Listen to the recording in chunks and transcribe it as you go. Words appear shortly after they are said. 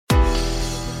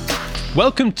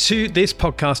Welcome to this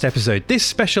podcast episode. This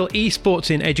special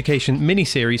Esports in Education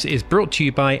mini-series is brought to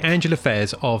you by Angela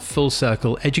Fairs of Full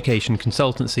Circle Education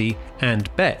Consultancy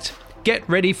and BET. Get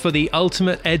ready for the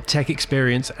ultimate EdTech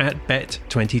experience at BET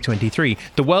 2023.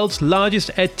 The world's largest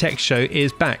EdTech show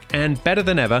is back and better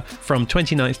than ever from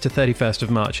 29th to 31st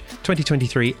of March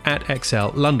 2023 at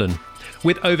Excel London.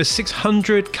 With over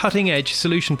 600 cutting-edge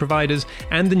solution providers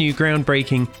and the new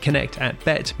groundbreaking Connect at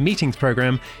BET meetings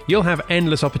program, you'll have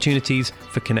endless opportunities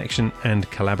for connection and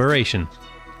collaboration.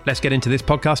 Let's get into this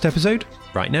podcast episode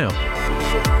right now.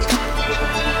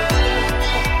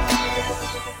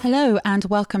 Hello and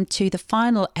welcome to the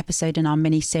final episode in our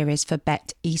mini-series for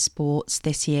BET Esports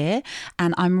this year.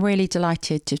 And I'm really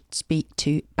delighted to speak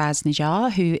to Baz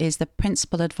Nijjar, who is the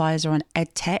Principal Advisor on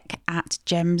EdTech at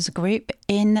GEMS Group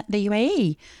in the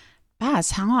UAE.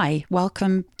 Baz, hi.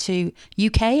 Welcome to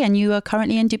UK, and you are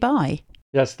currently in Dubai.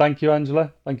 Yes, thank you,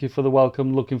 Angela. Thank you for the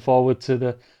welcome. Looking forward to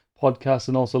the podcast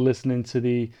and also listening to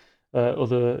the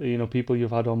other people you've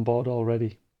had on board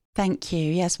already. Thank you.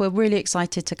 Yes, we're really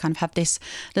excited to kind of have this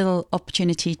little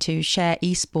opportunity to share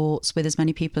esports with as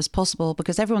many people as possible,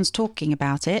 because everyone's talking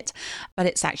about it, but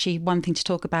it's actually one thing to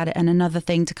talk about it and another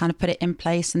thing to kind of put it in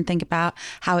place and think about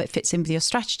how it fits in with your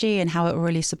strategy and how it will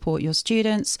really support your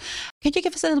students. Could you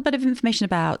give us a little bit of information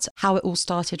about how it all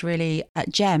started really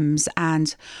at GEMS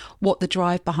and what the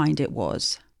drive behind it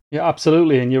was? Yeah,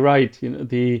 absolutely. And you're right.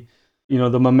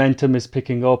 The momentum is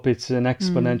picking up. It's an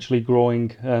exponentially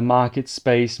growing market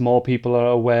space. More people are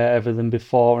aware ever than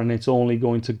before, and it's only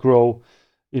going to grow,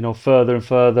 further and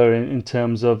further in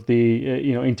terms of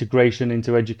the, integration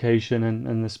into education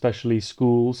and especially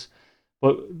schools.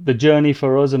 But the journey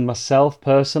for us and myself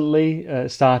personally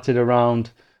started around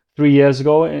 3 years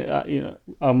ago.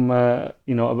 I'm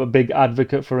a big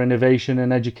advocate for innovation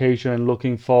in education and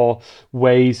looking for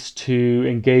ways to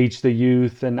engage the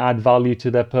youth and add value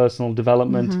to their personal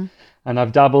development. Mm-hmm. And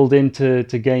I've dabbled into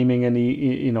gaming, and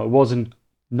it wasn't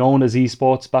known as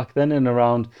esports back then. And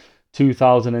around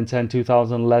 2010,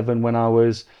 2011, when I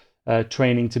was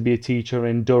training to be a teacher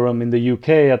in Durham in the UK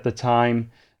at the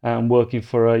time, and working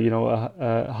for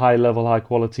a high level, high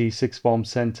quality sixth form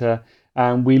centre.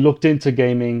 And we looked into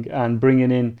gaming and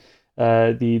bringing in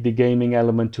the gaming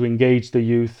element to engage the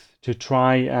youth, to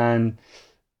try and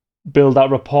build that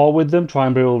rapport with them, try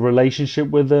and build a relationship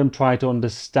with them, try to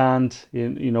understand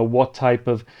what type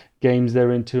of games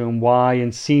they're into and why,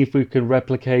 and see if we can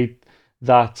replicate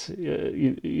that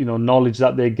knowledge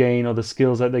that they gain or the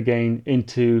skills that they gain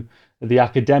into the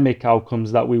academic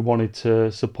outcomes that we wanted to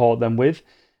support them with.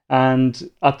 And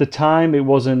at the time, it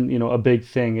wasn't, a big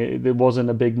thing. It wasn't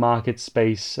a big market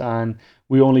space, and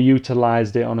we only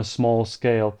utilized it on a small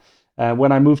scale.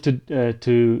 When I moved to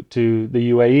the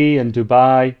UAE and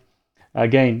Dubai,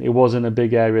 again, it wasn't a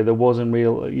big area. There wasn't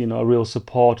a real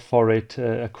support for it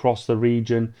across the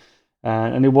region,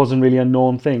 and it wasn't really a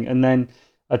known thing. And then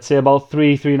I'd say about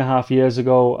 3.5 years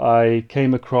ago, I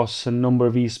came across a number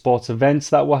of esports events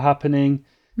that were happening.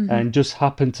 Mm-hmm. And just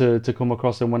happened to come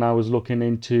across them when I was looking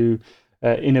into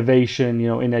innovation,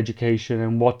 in education,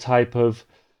 and what type of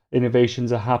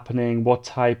innovations are happening, what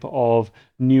type of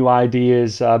new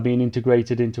ideas are being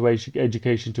integrated into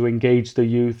education to engage the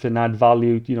youth and add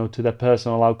value, to their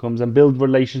personal outcomes and build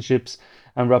relationships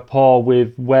and rapport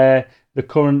with where the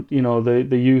current,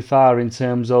 the youth are in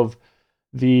terms of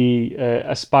the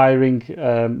aspiring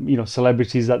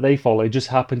celebrities that they follow. It just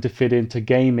happened to fit into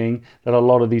gaming, that a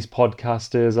lot of these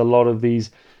podcasters, a lot of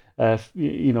these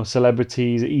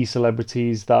celebrities,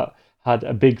 e-celebrities that had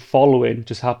a big following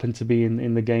just happened to be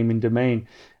in the gaming domain.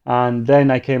 And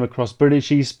then I came across British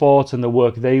Esports and the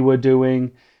work they were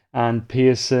doing, and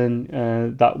Pearson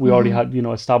that we already had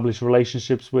established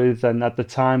relationships with, and at the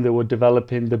time they were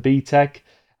developing the BTech.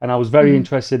 And I was very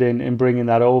interested in bringing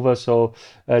that over. So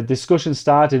discussion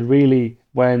started really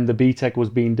when the BTech was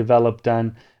being developed,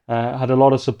 and had a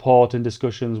lot of support and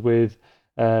discussions with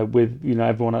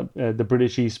everyone at the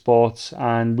British Esports.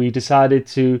 And we decided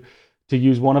to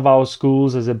use one of our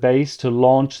schools as a base to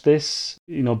launch this,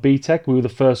 BTech. We were the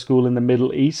first school in the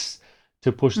Middle East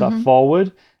to push that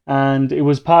forward. And it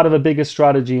was part of a bigger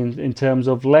strategy in terms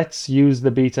of, let's use the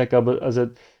BTech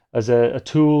as a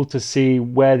tool to see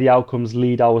where the outcomes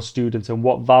lead our students and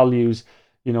what values,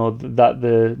 that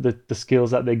the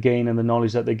skills that they gain and the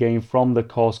knowledge that they gain from the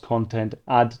course content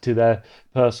add to their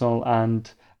personal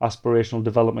and aspirational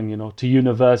development, to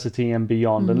university and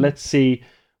beyond. And let's see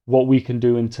what we can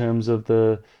do in terms of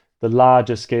the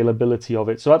larger scalability of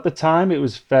it. So at the time, it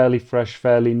was fairly fresh,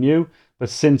 fairly new. But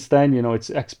since then, it's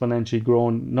exponentially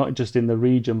grown, not just in the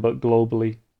region, but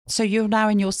globally. So you're now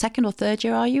in your second or third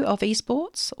year, are you, of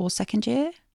esports, or second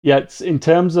year? Yeah, it's in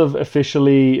terms of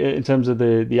officially, in terms of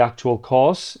the actual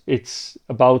course, it's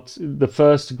about the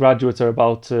first graduates are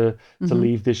about to Hmm.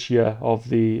 leave this year of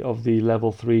the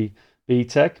level three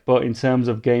BTech. But in terms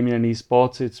of gaming and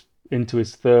esports, it's into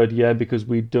its third year because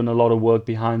we've done a lot of work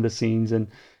behind the scenes and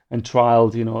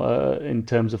trialed, in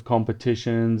terms of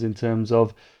competitions, in terms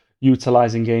of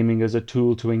utilizing gaming as a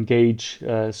tool to engage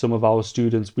some of our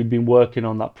students. We'd been working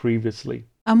on that previously.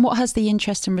 And what has the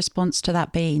interest and response to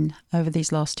that been over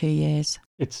these last 2 years?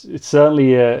 It's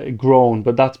certainly grown,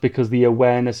 but that's because the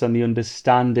awareness and the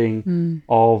understanding Mm.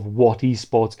 of what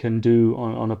esports can do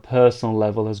on a personal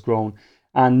level has grown.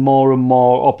 And more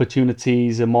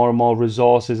opportunities and more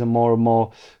resources and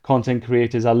more content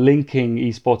creators are linking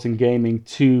esports and gaming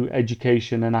to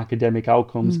education and academic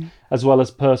outcomes, Mm. as well as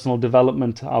personal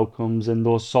development outcomes and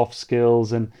those soft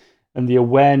skills and the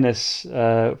awareness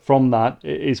from that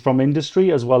is from industry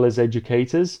as well as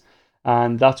educators.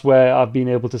 And that's where I've been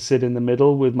able to sit in the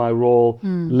middle with my role,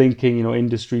 Mm. linking,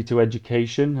 industry to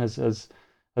education has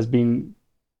been,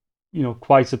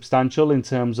 quite substantial in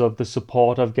terms of the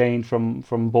support I've gained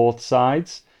from both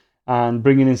sides, and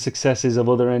bringing in successes of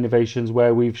other innovations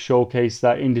where we've showcased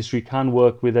that industry can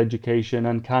work with education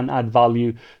and can add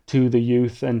value to the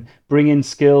youth and bring in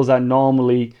skills that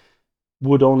normally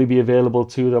would only be available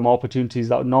to them, opportunities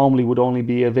that normally would only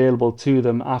be available to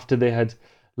them after they had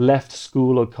left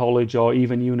school or college or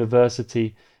even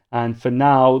university. And for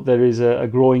now, there is a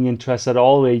growing interest at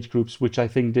all age groups, which I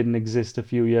think didn't exist a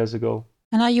few years ago.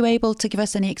 And are you able to give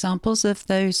us any examples of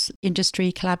those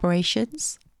industry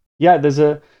collaborations? Yeah, there's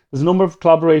a number of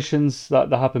collaborations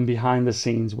that happen behind the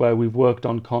scenes where we've worked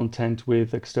on content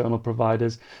with external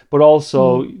providers, but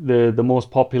also Mm. the most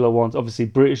popular ones, obviously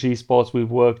British esports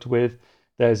we've worked with.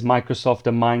 There's Microsoft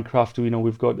and Minecraft,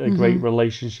 we've got a great Hmm.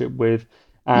 relationship with,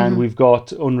 and Hmm. we've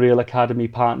got Unreal Academy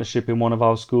partnership in one of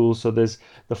our schools. So there's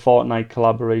the Fortnite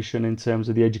collaboration in terms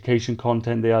of the education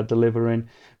content they are delivering.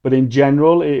 But in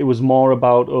general, it was more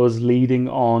about us leading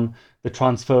on the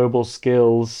transferable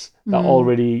skills that Mm.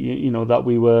 already, that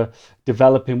we were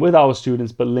developing with our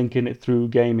students, but linking it through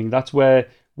gaming. That's where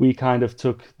we kind of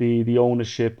took the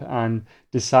ownership and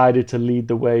decided to lead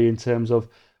the way in terms of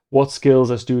what skills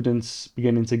are students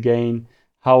beginning to gain,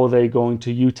 how are they going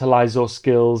to utilize those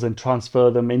skills and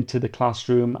transfer them into the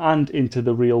classroom and into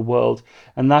the real world.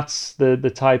 And that's the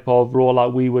type of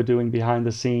rollout we were doing behind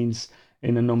the scenes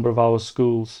in a number of our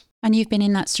schools. And you've been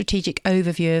in that strategic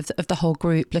overview of the whole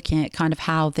group, looking at kind of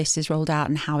how this is rolled out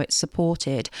and how it's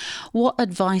supported. What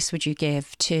advice would you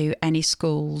give to any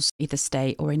schools, either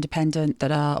state or independent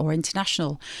that are, or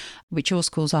international, which your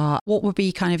schools are? What would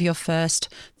be kind of your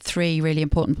first three really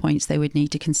important points they would need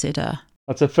to consider?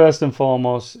 That's a first and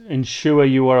foremost, ensure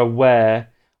you are aware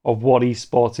of what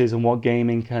esports is and what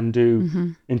gaming can do Hmm.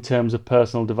 in terms of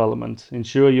personal development.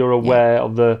 Ensure you're Yeah. aware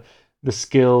of the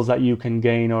skills that you can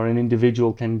gain or an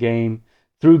individual can gain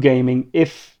through gaming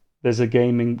if there's a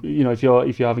gaming, if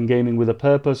you're having gaming with a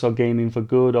purpose or gaming for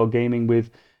good or gaming with,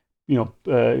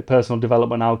 personal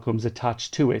development outcomes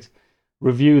attached to it.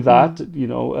 Review that,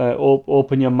 Mm.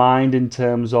 open your mind in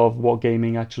terms of what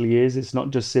gaming actually is. It's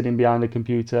not just sitting behind a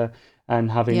computer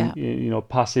and having, Yeah.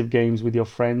 passive games with your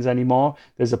friends anymore.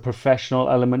 There's a professional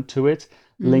element to it.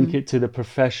 Link Mm. it to the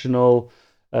professional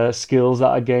skills that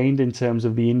are gained in terms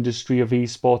of the industry of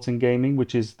esports and gaming,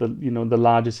 which is the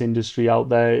largest industry out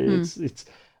there. Mm. It's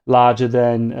larger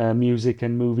than music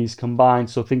and movies combined.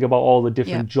 So think about all the Yeah.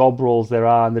 different job roles there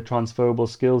are and the transferable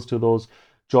skills to those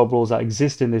job roles that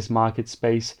exist in this market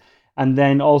space. And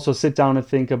then also sit down and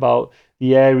think about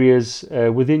the areas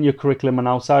within your curriculum and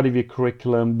outside of your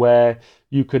curriculum where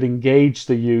you could engage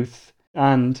the youth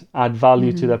and add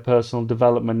value to Hmm. their personal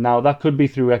development. Now, that could be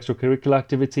through extracurricular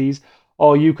activities,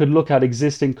 or you could look at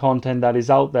existing content that is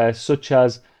out there, such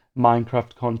as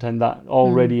Minecraft content that Mm.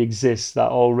 already exists, that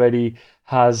already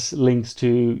has links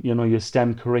to, your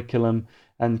STEM curriculum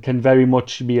and can very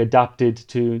much be adapted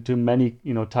to many,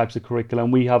 types of curriculum.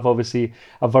 We have obviously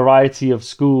a variety of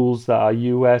schools that are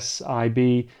US,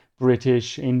 IB,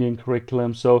 British, Indian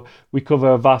curriculum. So we cover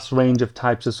a vast range of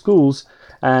types of schools,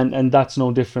 and that's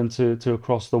no different to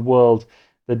across the world.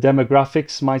 The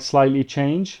demographics might slightly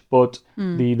change, but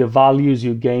Mm. the values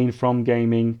you gain from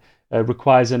gaming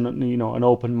requires an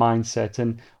open mindset,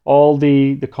 and all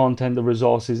the content, the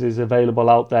resources is available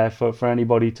out there for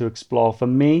anybody to explore. For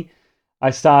me, I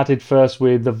started first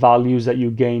with the values that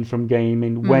you gain from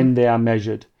gaming Mm. when they are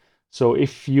measured. So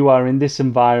if you are in this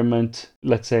environment,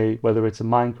 let's say whether it's a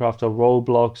Minecraft or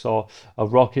Roblox or a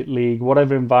Rocket League,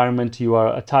 whatever environment you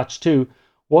are attached to,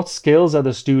 what skills are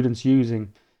the students using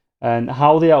and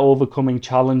how they are overcoming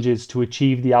challenges to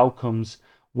achieve the outcomes?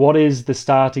 what is the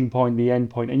starting point, the end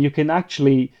point? And you can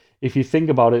actually, if you think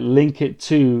about it, link it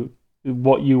to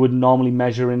what you would normally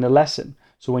measure in a lesson.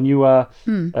 So when you are,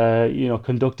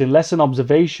 conducting lesson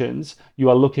observations, you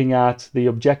are looking at the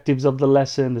objectives of the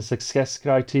lesson, the success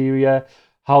criteria,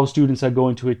 how students are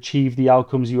going to achieve the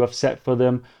outcomes you have set for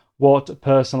them, what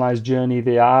personalized journey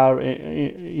they are,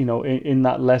 in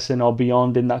that lesson or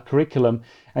beyond in that curriculum.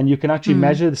 And you can actually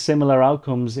measure the similar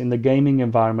outcomes in the gaming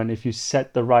environment if you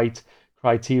set the right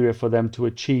criteria for them to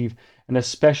achieve. And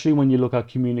especially when you look at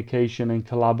communication and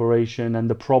collaboration and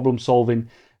the problem solving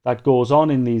that goes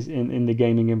on in the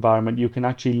gaming environment, you can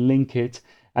actually link it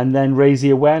and then raise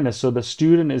the awareness so the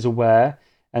student is aware,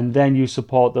 and then you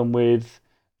support them with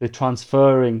the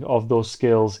transferring of those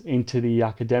skills into the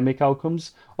academic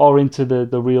outcomes or into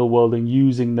the real world, and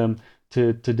using them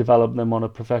to develop them on a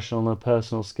professional and a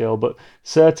personal scale. But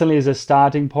certainly as a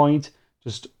starting point,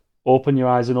 just open your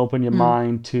eyes and open your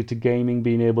mind to gaming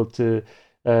being able to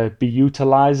be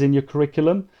utilized in your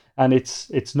curriculum. And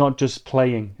it's not just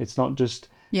playing. It's not just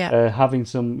having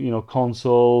some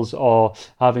consoles or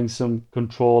having some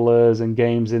controllers and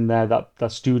games in there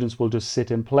that students will just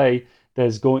sit and play.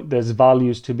 There's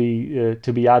values to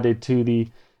be added to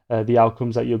the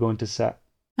outcomes that you're going to set.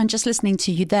 And just listening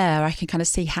to you there, I can kind of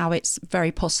see how it's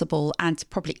very possible and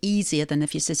probably easier than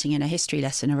if you're sitting in a history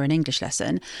lesson or an English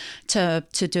lesson to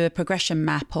do a progression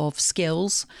map of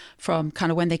skills from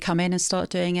kind of when they come in and start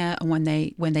doing it and when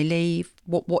they leave,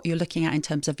 what you're looking at in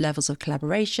terms of levels of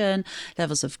collaboration,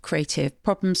 levels of creative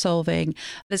problem solving.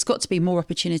 There's got to be more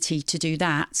opportunity to do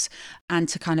that and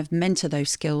to kind of mentor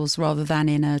those skills rather than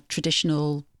in a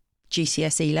traditional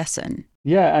GCSE lesson.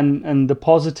 Yeah, and the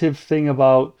positive thing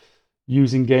about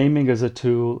using gaming as a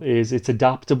tool is it's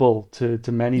adaptable to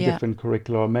many different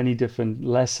curricula or many different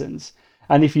lessons.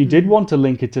 And if you did want to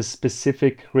link it to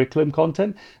specific curriculum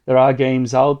content, there are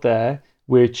games out there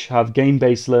which have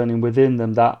game-based learning within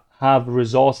them that have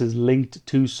resources linked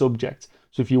to subjects.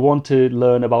 So if you want to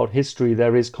learn about history,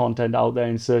 there is content out there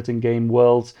in certain game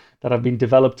worlds that have been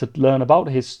developed to learn about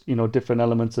different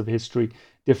elements of history,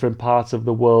 different parts of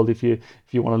the world. If you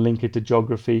want to link it to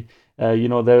geography,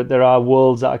 there are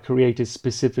worlds that are created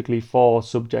specifically for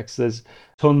subjects. There's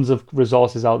tons of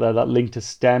resources out there that link to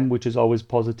STEM, which is always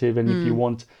positive. And if you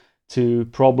want to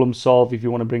problem solve, if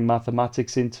you want to bring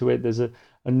mathematics into it, there's a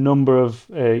number of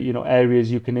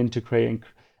areas you can integrate.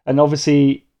 And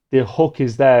obviously the hook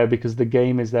is there because the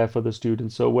game is there for the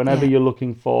students. So whenever you're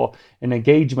looking for an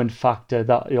engagement factor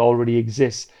that already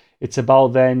exists, it's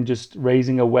about then just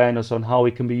raising awareness on how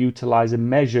it can be utilized and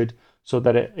measured so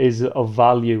that it is of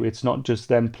value. It's not just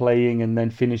them playing and then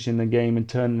finishing the game and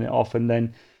turning it off and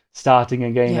then starting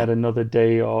again at another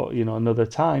day or another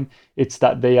time. It's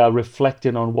that they are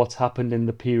reflecting on what's happened in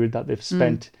the period that they've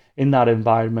spent in that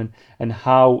environment and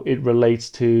how it relates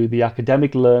to the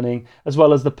academic learning as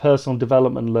well as the personal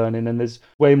development learning. And there's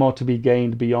way more to be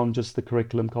gained beyond just the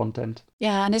curriculum content.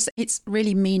 Yeah, and it's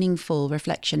really meaningful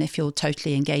reflection if you're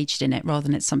totally engaged in it rather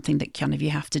than it's something that kind of you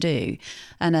have to do.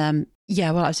 And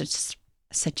I was just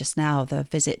said just now, the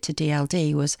visit to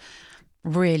DLD was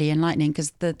really enlightening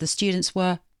because the students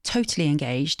were totally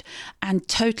engaged and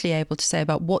totally able to say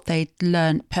about what they'd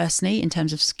learned personally in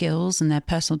terms of skills and their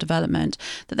personal development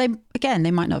that they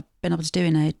might not have been able to do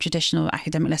in a traditional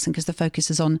academic lesson because the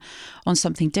focus is on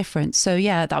something different. So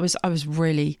I was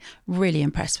really, really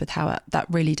impressed with how that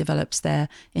really develops their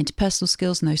interpersonal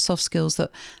skills and those soft skills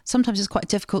that sometimes is quite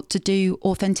difficult to do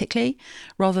authentically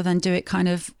rather than do it kind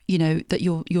of, that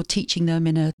you're teaching them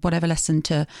in a whatever lesson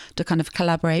to kind of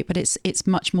collaborate. But it's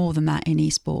much more than that in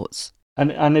esports.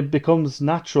 And it becomes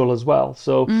natural as well.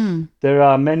 So there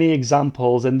are many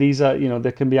examples, and these are,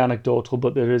 they can be anecdotal,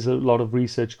 but there is a lot of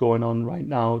research going on right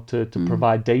now to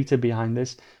provide data behind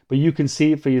this. But you can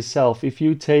see it for yourself. If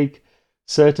you take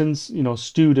certain,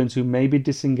 students who may be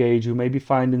disengaged, who may be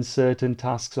finding certain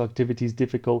tasks or activities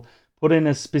difficult, put in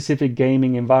a specific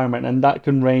gaming environment, and that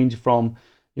can range from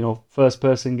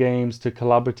first-person games to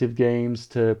collaborative games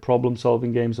to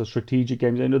problem-solving games or strategic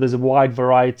games. There's a wide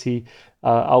variety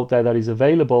out there that is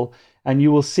available, and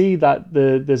you will see that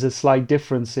there's a slight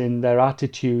difference in their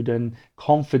attitude and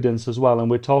confidence as well. And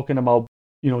we're talking about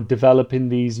developing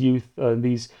these youth,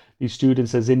 these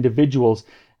students as individuals.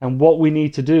 And what we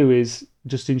need to do is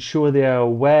just ensure they are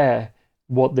aware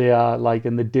what they are like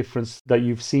and the difference that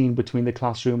you've seen between the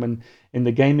classroom and in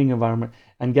the gaming environment,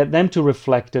 and get them to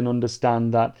reflect and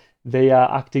understand that they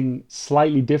are acting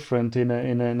slightly different in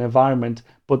an environment,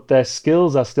 but their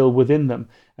skills are still within them,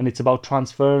 and it's about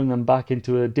transferring them back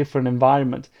into a different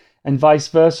environment. And vice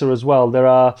versa as well. There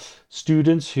are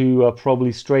students who are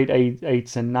probably straight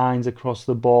eights and nines across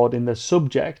the board in the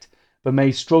subject, but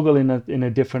may struggle in a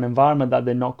different environment that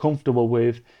they're not comfortable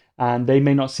with, and they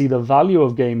may not see the value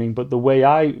of gaming. But the way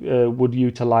I would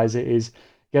utilize it is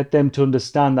get them to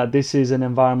understand that this is an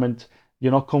environment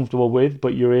you're not comfortable with,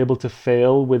 but you're able to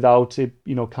fail without it,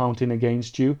 counting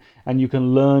against you, and you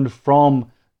can learn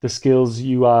from the skills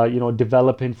you are,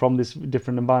 developing from this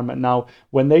different environment. Now,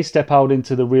 when they step out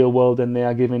into the real world and they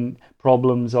are given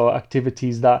problems or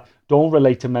activities that don't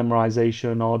relate to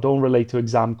memorization or don't relate to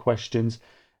exam questions,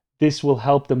 this will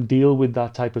help them deal with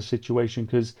that type of situation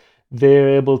because they're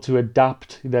able to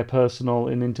adapt their personal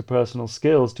and interpersonal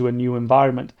skills to a new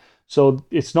environment. So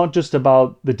it's not just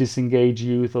about the disengaged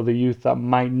youth or the youth that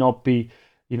might not be,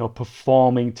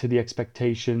 performing to the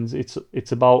expectations.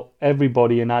 It's about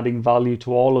everybody and adding value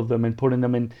to all of them and putting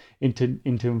them into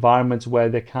environments where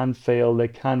they can fail, they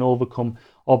can overcome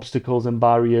obstacles and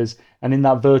barriers. And in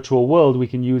that virtual world, we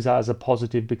can use that as a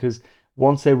positive, because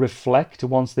once they reflect,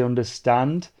 once they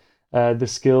understand the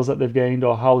skills that they've gained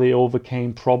or how they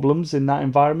overcame problems in that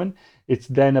environment, it's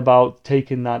then about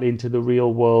taking that into the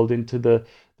real world, into the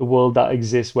world that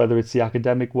exists, whether it's the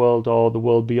academic world or the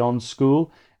world beyond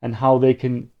school, and how they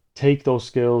can take those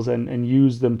skills and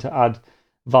use them to add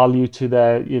value to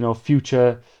their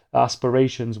future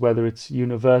aspirations, whether it's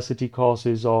university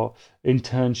courses or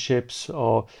internships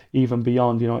or even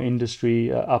beyond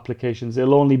industry applications.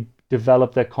 They'll only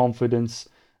develop their confidence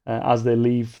as they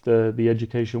leave the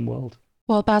education world.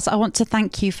 Well, Baz, I want to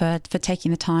thank you for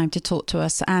taking the time to talk to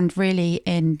us and really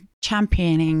in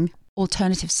championing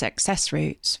alternative success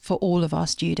routes for all of our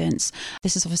students.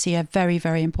 This is obviously a very,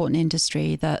 very important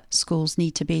industry that schools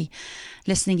need to be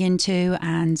listening into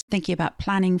and thinking about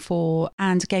planning for,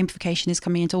 and gamification is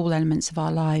coming into all elements of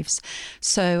our lives.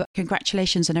 So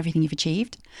congratulations on everything you've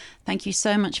achieved. Thank you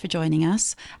so much for joining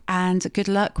us, and good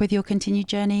luck with your continued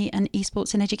journey in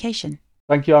esports in education.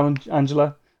 Thank you,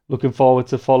 Angela. Looking forward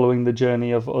to following the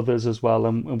journey of others as well,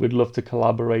 and we'd love to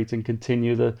collaborate and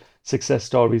continue the success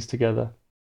stories together.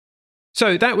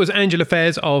 So that was Angela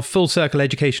Fairs of Full Circle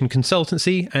Education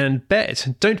Consultancy and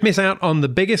Bet. Don't miss out on the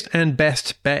biggest and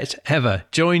best bet ever.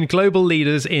 Join global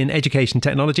leaders in education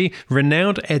technology,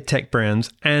 renowned edtech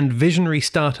brands, and visionary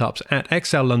startups at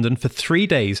Excel London for 3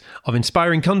 days of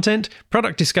inspiring content,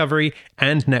 product discovery,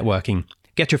 and networking.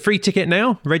 Get your free ticket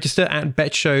now. Register at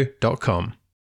betshow.com.